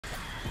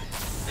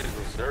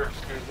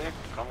Excuse me,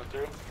 coming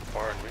through.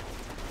 Pardon me.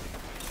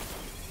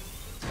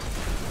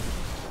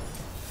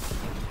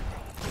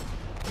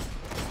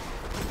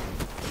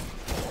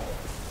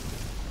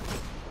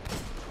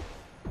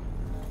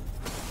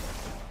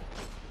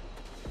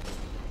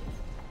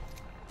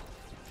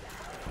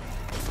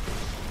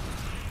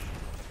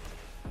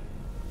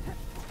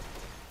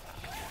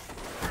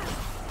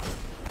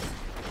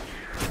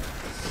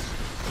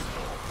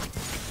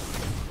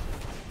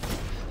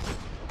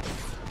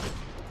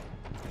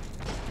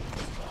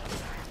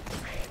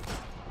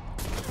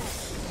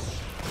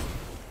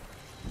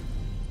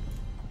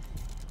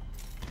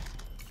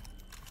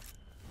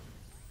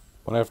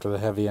 One after the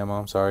heavy ammo,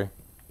 I'm sorry.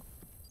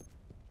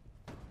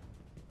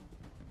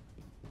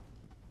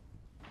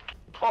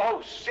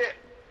 Oh shit!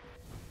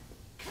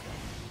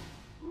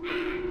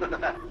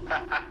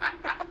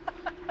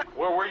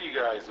 Where were you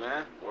guys,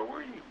 man? Where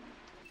were you?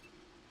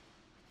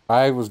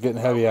 I was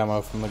getting heavy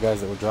ammo from the guys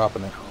that were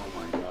dropping it. Oh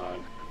my god.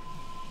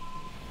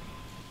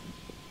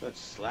 Such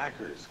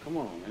slackers. Come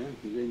on, man.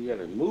 You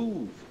gotta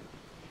move.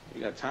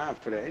 You got time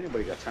for that.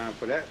 Anybody got time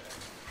for that?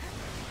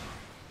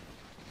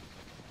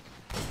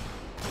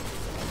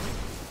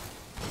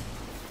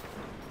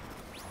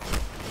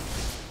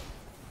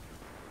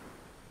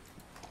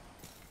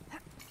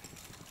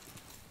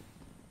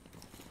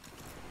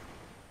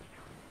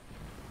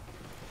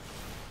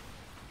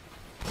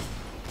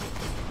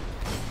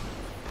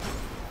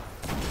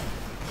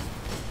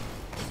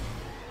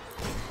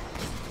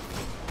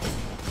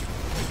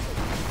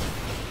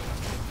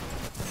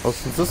 Well,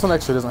 since this one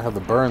actually doesn't have the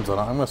burns on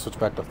it, I'm going to switch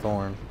back to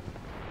Thorn.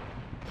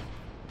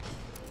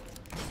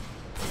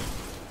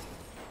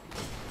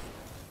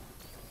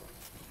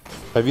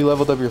 Have you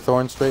leveled up your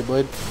Thorn straight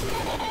blade?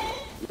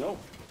 No.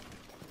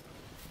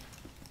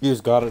 You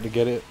just got it to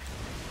get it?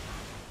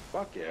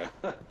 Fuck yeah.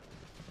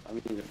 I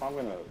mean, if I'm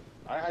gonna...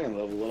 I can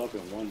level it up in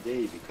one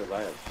day because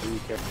I have 3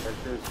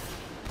 characters.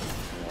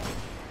 You know.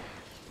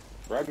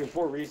 Right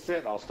before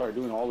reset, I'll start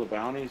doing all the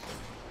bounties,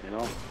 you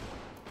know?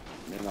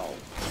 And then I'll...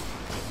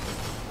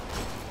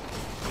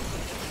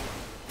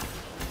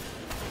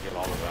 get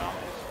all the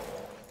bounties.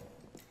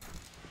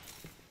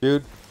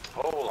 Dude.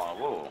 Hold on,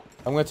 whoa.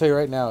 I'm going to tell you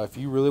right now, if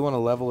you really want to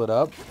level it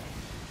up,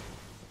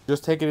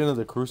 just take it into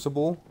the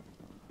Crucible,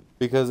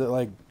 because it,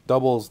 like,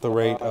 doubles the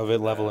rate of it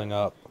leveling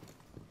up.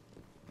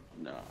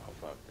 No,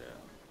 fuck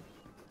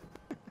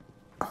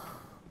that.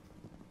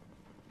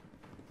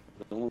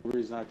 The only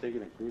reason I take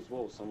it in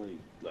Crucible is somebody,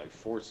 like,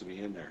 forced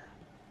me in there.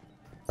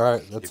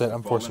 Alright, that's it.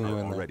 I'm forcing you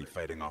in there. Already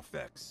fighting off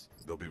Vex.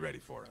 They'll be ready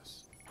for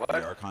us. What?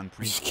 The Archon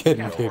Just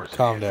kidding, Yeah, dude.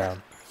 Calm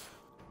down.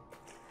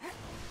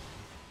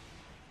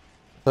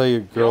 Tell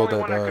your The girl only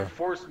one that that, could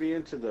force me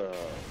into the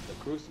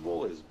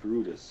Crucible is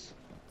Brutus.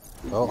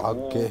 well,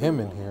 I'll get him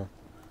in here.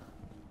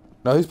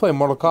 No, he's playing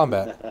Mortal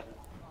Kombat.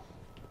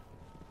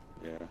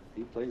 Yeah,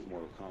 he plays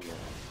Mortal Kombat.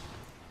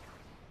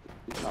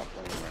 He's not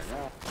playing right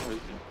now. Is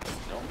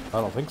he? No.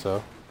 I don't think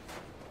so.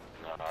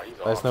 No, he's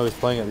I just know he's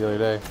playing it the other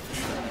day.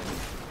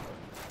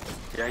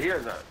 Yeah, he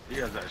has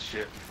that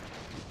shit.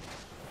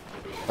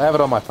 I have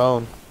it on my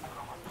phone.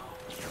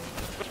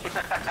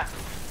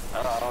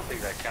 I don't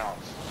think that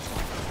counts.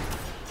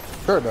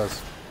 Sure it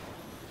does.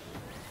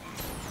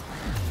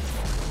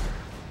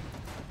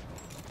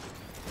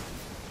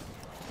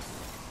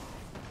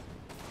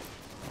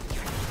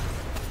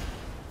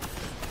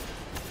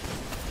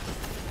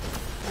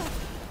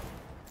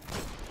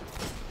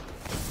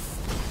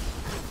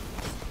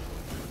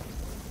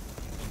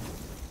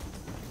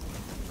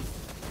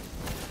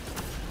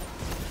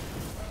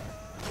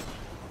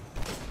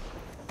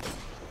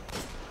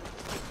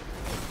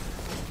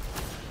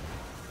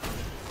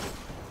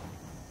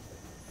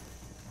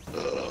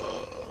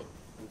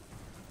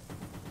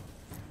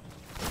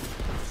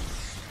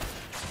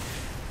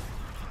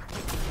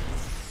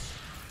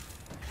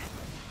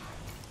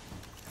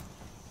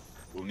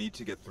 We'll need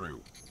to get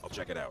through. I'll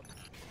check it out.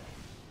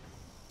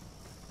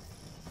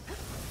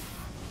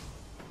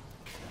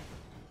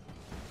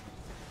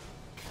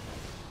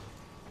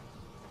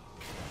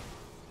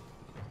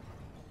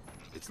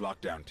 It's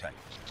locked down tight.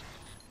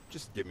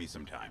 Just give me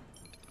some time.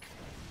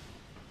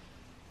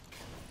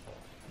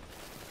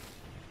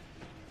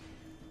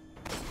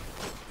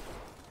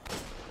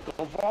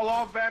 Don't fall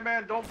off,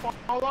 Batman. Don't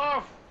fall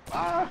off.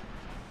 Ah.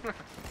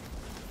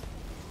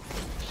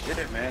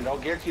 Shit, man.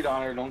 Don't get you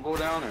down there. Don't go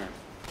down there.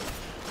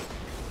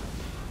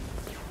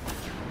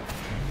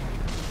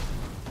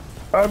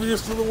 I'm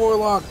used to the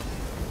Warlock.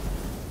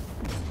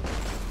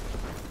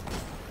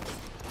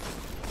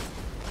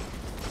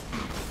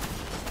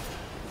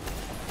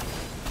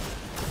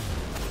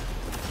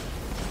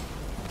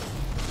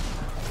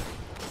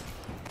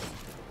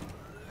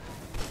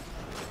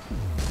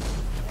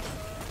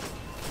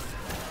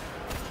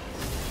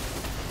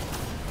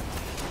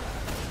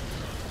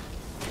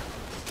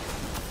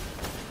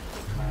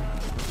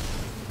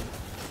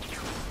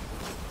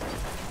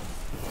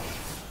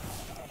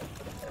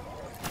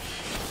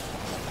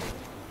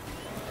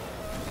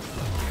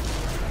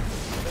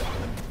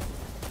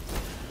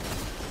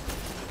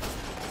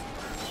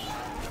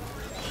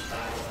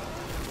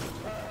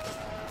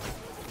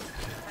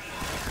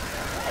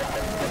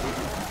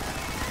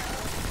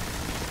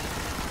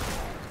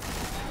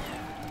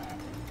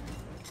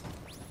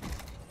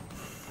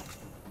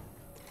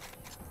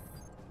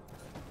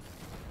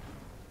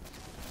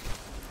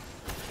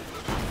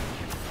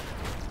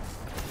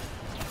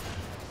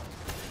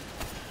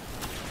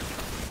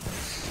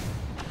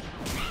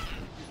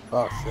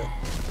 Oh shit.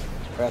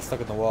 I got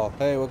stuck in the wall.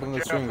 Hey, welcome to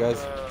the stream, guys.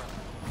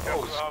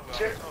 Oh,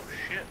 shit. Oh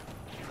shit.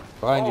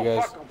 Behind you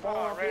guys. Fuck, I'm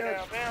falling off the Ran edge.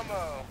 out of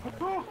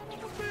ammo.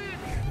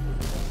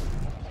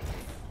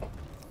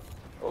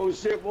 Oh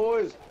shit,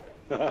 boys.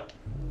 let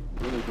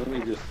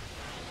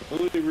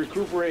me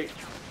recuperate.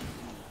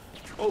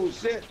 Oh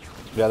shit.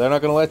 Yeah, they're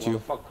not gonna let you.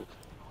 Motherfuckers.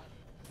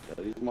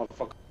 Yeah, these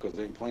motherfuckers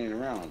ain't playing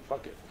around.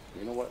 Fuck it.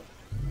 You know what?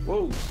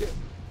 Whoa, shit.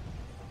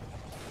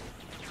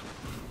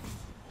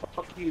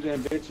 Fuck you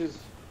then, bitches.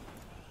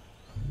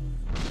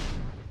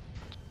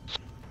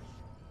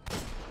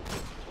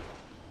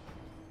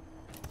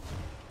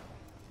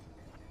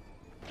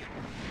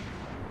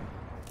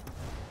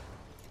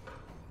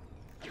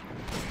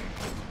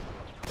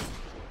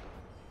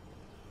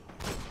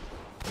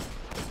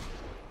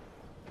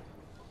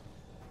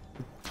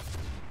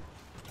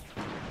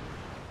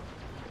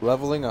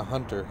 Leveling a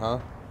hunter, huh?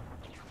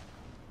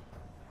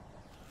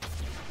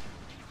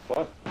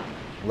 What?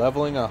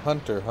 Leveling a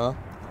hunter, huh?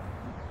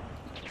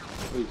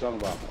 What are you talking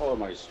about? Oh,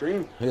 my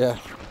stream? Yeah.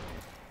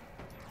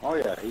 Oh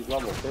yeah, he's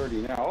level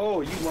 30 now.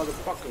 Oh, you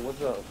motherfucker,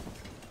 what's up?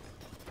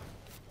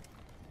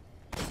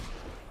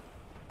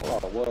 Well,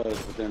 I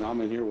was, but then I'm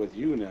in here with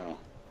you now.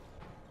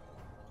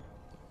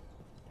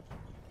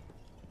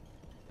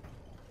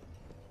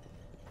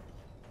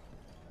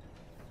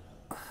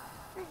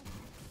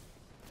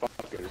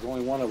 Fuck it, there's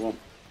only one of them.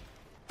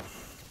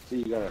 See,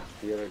 you gotta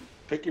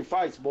pick your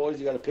fights, boys.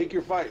 You gotta pick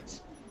your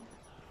fights.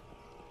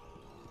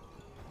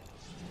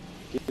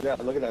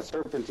 Look at that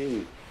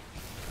serpentine.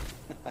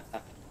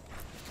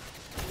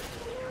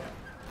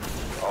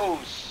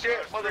 Oh,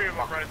 shit. Three of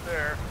them right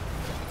there.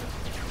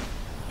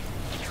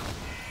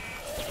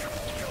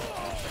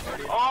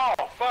 Oh,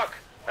 fuck.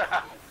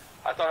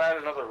 I thought I had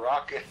another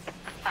rocket.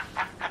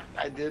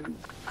 I didn't.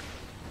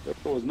 There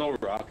was no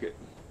rocket.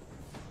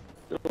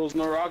 There was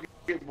no rocket,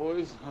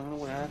 boys. I don't know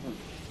what happened.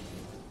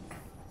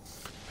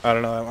 I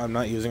don't know. I'm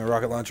not using a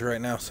rocket launcher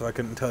right now, so I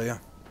couldn't tell you.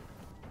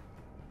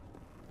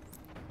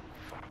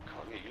 Fuck,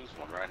 let me use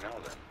one right now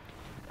then.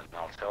 And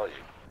I'll tell you.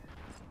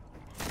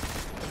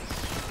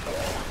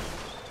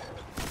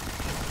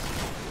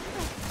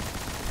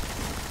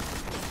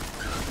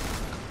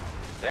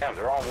 Damn,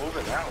 they're all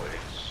moving that way.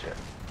 Shit.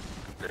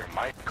 They're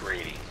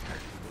migrating.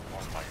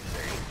 One might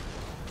say.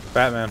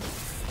 Batman.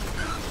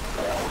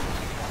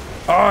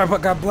 Oh, I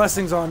got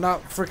blessings on,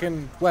 not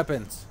freaking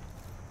weapons.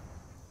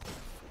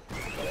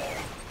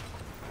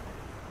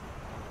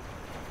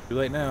 Too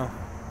late now.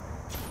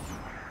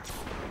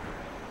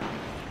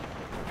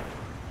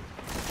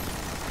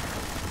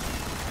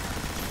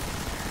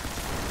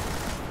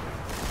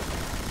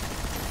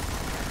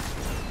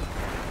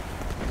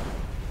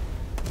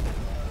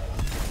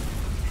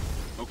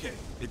 Okay,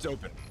 it's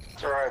open.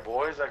 It's alright,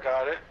 boys. I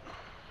got it.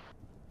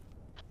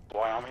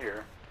 Why I'm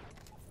here.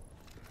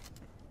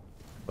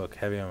 Look,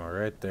 heavy ammo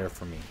right there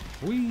for me.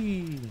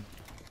 Whee!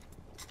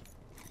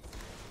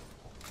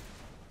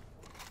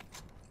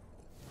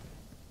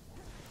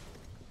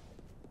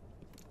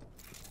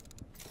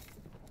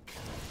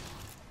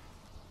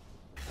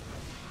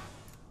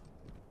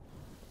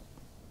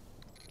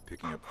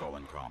 Picking up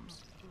fallen comms.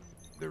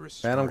 There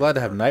is Man, I'm glad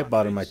to have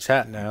Nightbot in my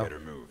chat now. Better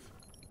move.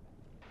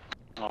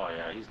 Oh,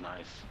 yeah, he's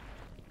nice.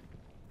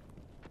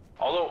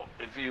 Although,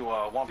 if you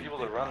want people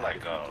to run like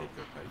Take their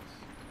place.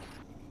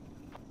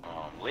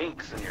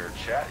 links in your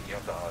chat, you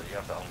have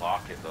to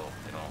unlock it though.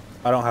 You know.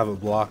 I don't have it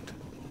blocked.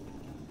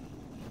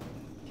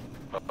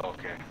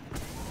 Okay.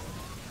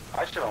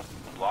 I should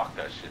unblock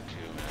that shit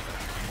too, man.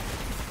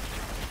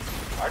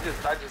 I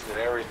just did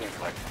everything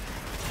like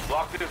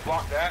block this,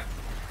 block that.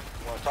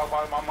 You want to talk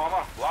about my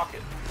mama? Block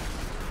it.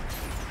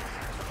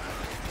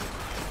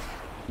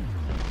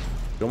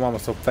 Your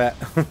mama's so fat.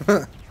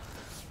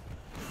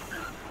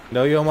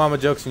 No Yo Mama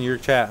jokes in your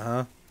chat,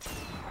 huh?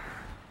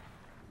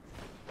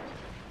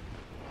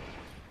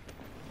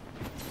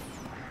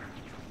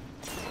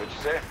 What'd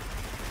you say?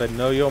 Said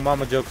no Yo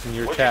Mama jokes in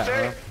your What'd chat, you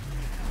say? huh?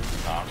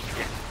 No, I'm just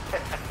kidding.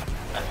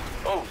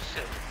 Oh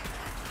shit.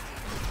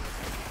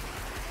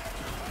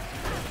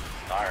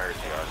 I heard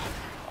you.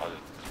 I was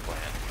just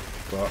playing.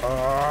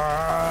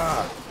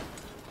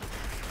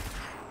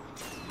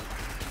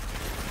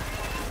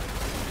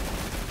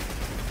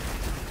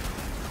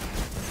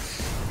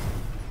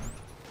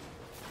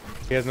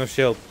 He has no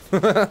shield.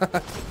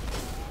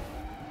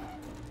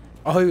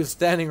 Oh, he was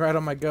standing right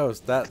on my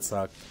ghost. That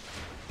sucked.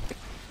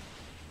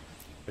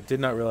 I did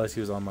not realize he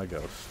was on my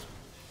ghost.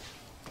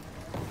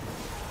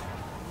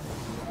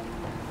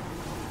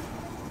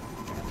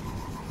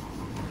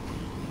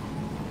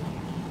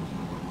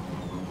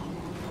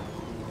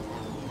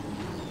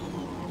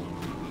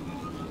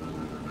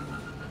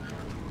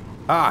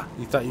 Ah,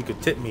 you thought you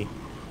could tip me.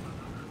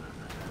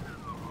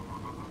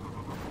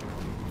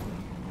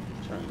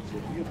 Trying to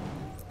tip you.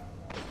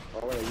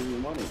 Why would I give you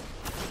money?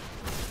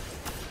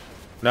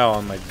 No,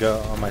 on my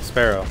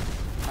Sparrow.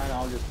 I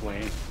know, I'm just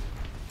playing.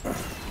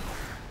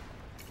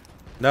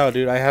 No,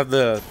 dude, I have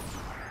the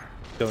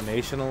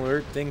donation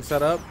alert thing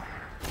set up,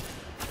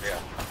 Yeah.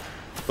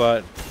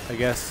 but I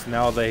guess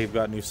now they've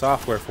got new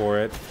software for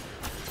it,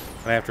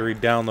 I have to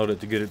re-download it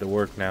to get it to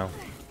work now.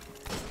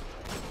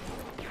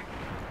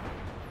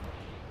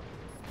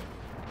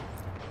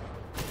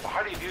 Well,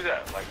 how do you do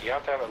that? Like, you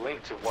have to have a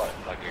link to what?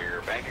 Like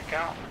your bank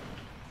account?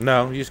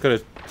 No, you just go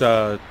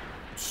to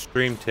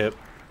Stream Tip.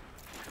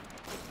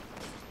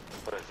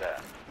 What is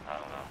that? I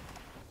don't know.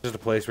 Just a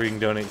place where you can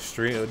donate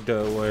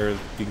where you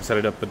can set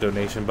it up a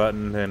donation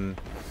button, and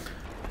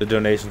the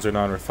donations are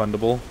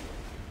non-refundable.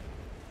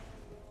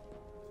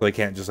 So they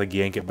can't just like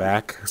yank it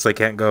back. So they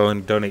can't go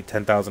and donate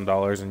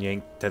 $10,000 and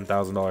yank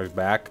 $10,000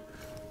 back,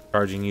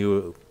 charging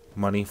you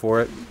money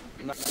for it.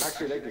 No,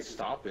 actually, they can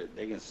stop it.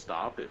 They can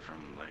stop it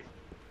from, like,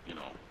 you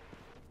know.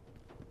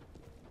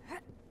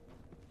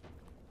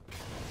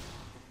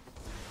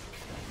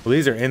 Well,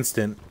 these are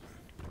instant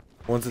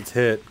once it's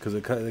hit, because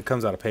it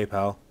comes out of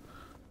PayPal.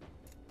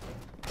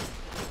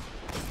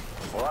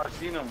 Well, I've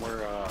seen them where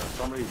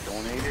somebody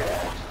donated, and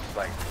it's just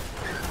like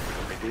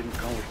it didn't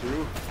come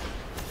through.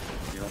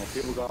 You know,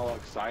 people got all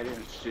excited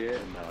and shit,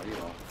 and you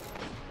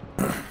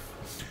know.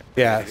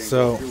 Yeah, It didn't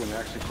so go through when it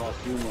actually cost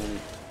you money.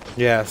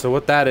 yeah, so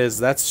what that is,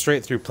 that's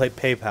straight through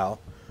PayPal.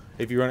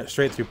 If you run it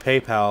straight through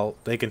PayPal,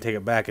 they can take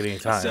it back at any A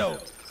time. cell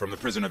from the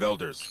prison of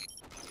elders.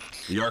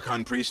 The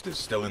Archon priest is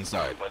still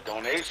inside. But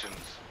donations,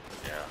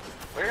 yeah.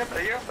 Well,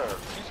 you have to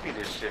teach me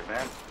this shit,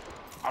 man.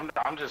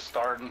 I'm just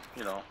starting,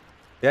 you know.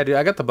 Yeah, dude,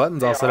 I got the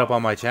buttons all Yeah. set up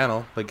on my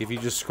channel. Like, if you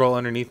just scroll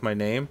underneath my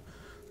name,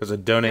 there's a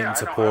donate Yeah, and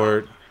I know,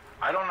 support.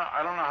 I don't know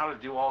how to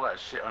do all that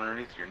shit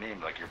underneath your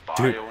name, like your bio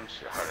Dude. and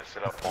shit. How to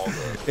set up all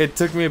the. It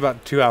took me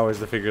about 2 hours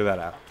to figure that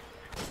out.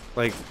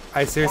 Like,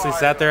 I seriously Oh,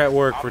 sat there at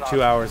work I'm for not-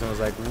 2 hours and was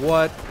like,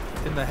 what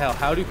in the hell?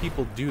 How do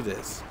people do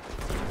this?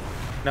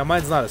 Now,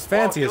 mine's not as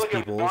fancy Well, as if you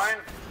look at people's. mine,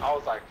 I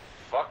was like,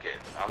 fuck it.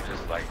 I'm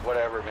just like,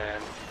 whatever,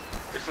 man.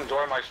 Just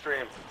enjoy my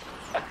stream.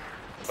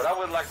 But I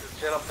would like to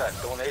set up that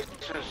donation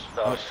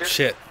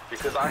shit.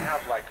 because I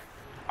have like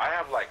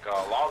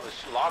a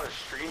lot of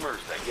streamers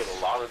that get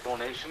a lot of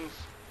donations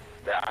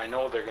that I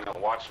know they're gonna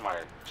watch my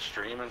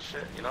stream and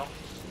shit, you know,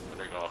 and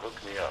they're gonna hook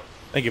me up,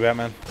 Thank you,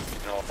 Batman.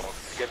 you know,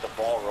 to get the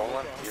ball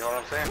rolling. You know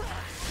what I'm saying?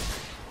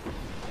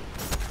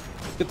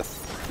 Get the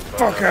But,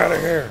 fuck out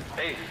of here.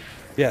 Hey,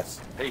 Yes.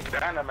 hey,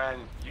 Panda, man,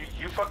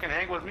 you fucking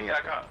hang with me.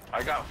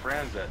 I got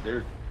friends that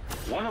they're.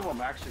 One of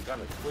them actually got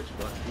a Twitch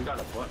button. He got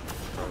a button,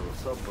 or a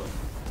sub button.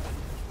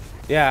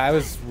 Yeah, I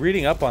was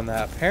reading up on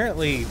that.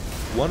 Apparently,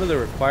 one of the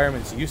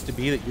requirements used to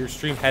be that your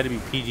stream had to be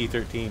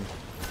PG-13.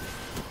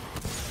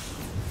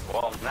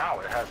 Well, now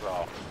it has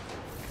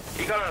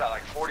he got it at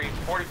like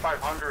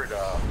 4,500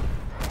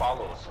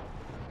 follows.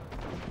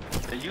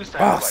 They used to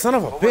have Ah, like, son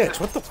of a was bitch. it?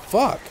 What the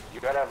fuck? You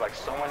gotta have like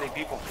so many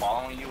people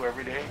following you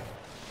every day.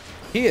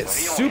 He is Well,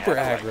 he only super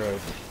had, like- aggroed.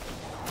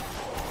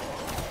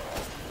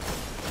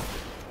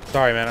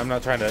 Sorry, man. I'm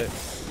not trying to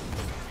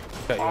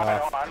cut you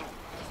off.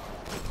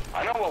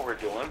 I know what we're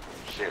doing.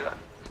 Shit,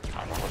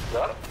 I know what's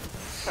up.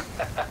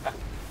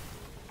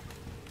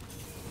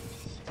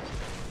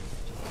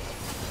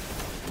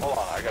 Hold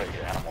on, I gotta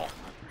get ammo.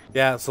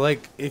 Yeah, so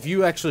like, if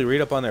you actually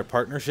read up on their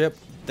partnership,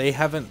 they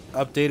haven't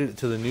updated it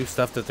to the new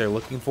stuff that they're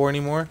looking for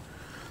anymore.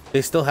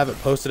 They still have it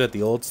posted at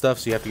the old stuff,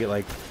 so you have to get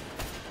like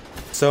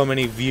so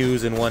many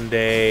views in one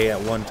day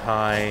at one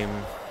time.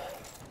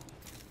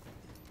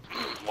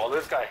 Well,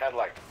 this guy had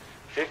like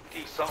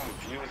 50-something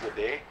views a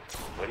day,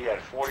 but he had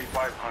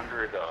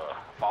 4,500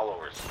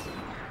 followers.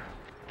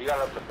 He got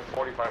up to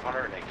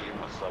 4,500 and they gave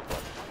him a sub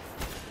button.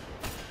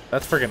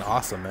 That's freaking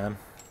awesome, man.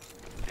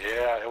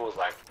 Yeah, it was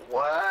like,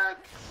 what?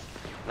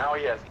 Now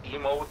he has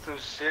emotes and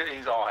shit.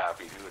 He's all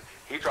happy, dude.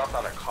 He dropped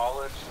out of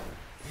college.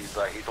 He's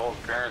like, he told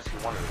his parents he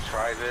wanted to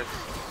try this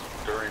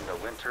during the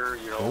winter,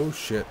 you know. Oh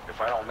shit. If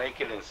I don't make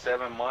it in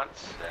 7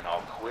 months, then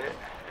I'll quit.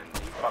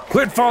 And he fucking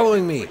Quit did.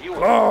 following me! He was,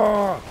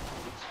 Oh!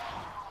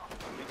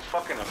 he's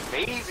fucking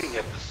amazing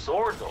at the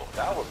sword, though.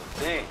 That was the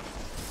thing.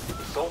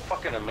 He's so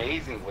fucking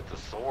amazing with the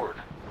sword.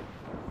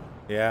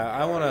 Yeah,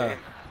 I wanna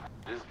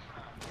Just-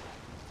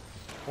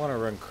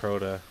 run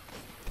Crota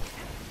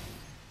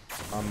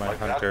on my like,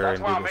 hunter that's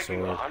and why do I'm the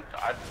making a sword.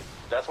 hunter.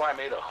 That's why I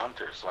made a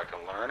hunter, so I can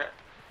learn it.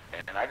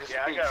 And I just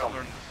Yeah, I think gotta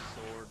learn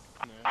the sword.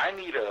 Man. I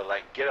need to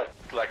like get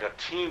a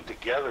team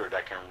together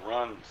that can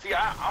run. See,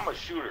 I'm a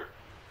shooter.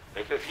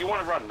 If you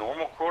want to run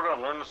normal Crota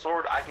and learn the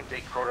sword, I can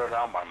take Crota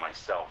down by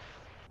myself.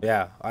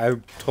 Yeah,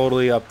 I'm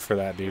totally up for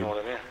that, You dude. know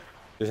what I mean?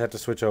 Just have to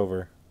switch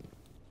over.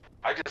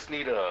 I just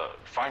need to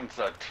find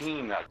a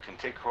team that can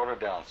take Crota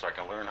down so I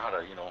can learn how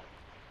to, you know,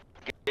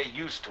 get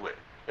used to it.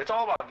 It's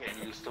all about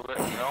getting used to it,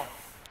 you know?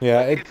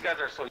 Yeah, These guys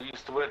are so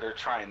used to it, they're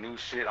trying new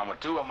shit. I'm gonna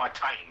do it with my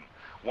Titan,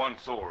 one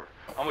sword.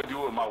 I'm gonna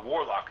do it with my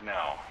Warlock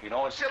now, you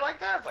know, and shit like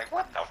that. It's like,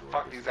 what the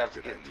fuck? These guys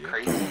are getting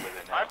crazy with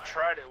it now. I've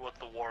tried it with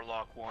the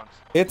Warlock once.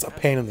 it's a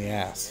pain in the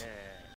ass. Yeah.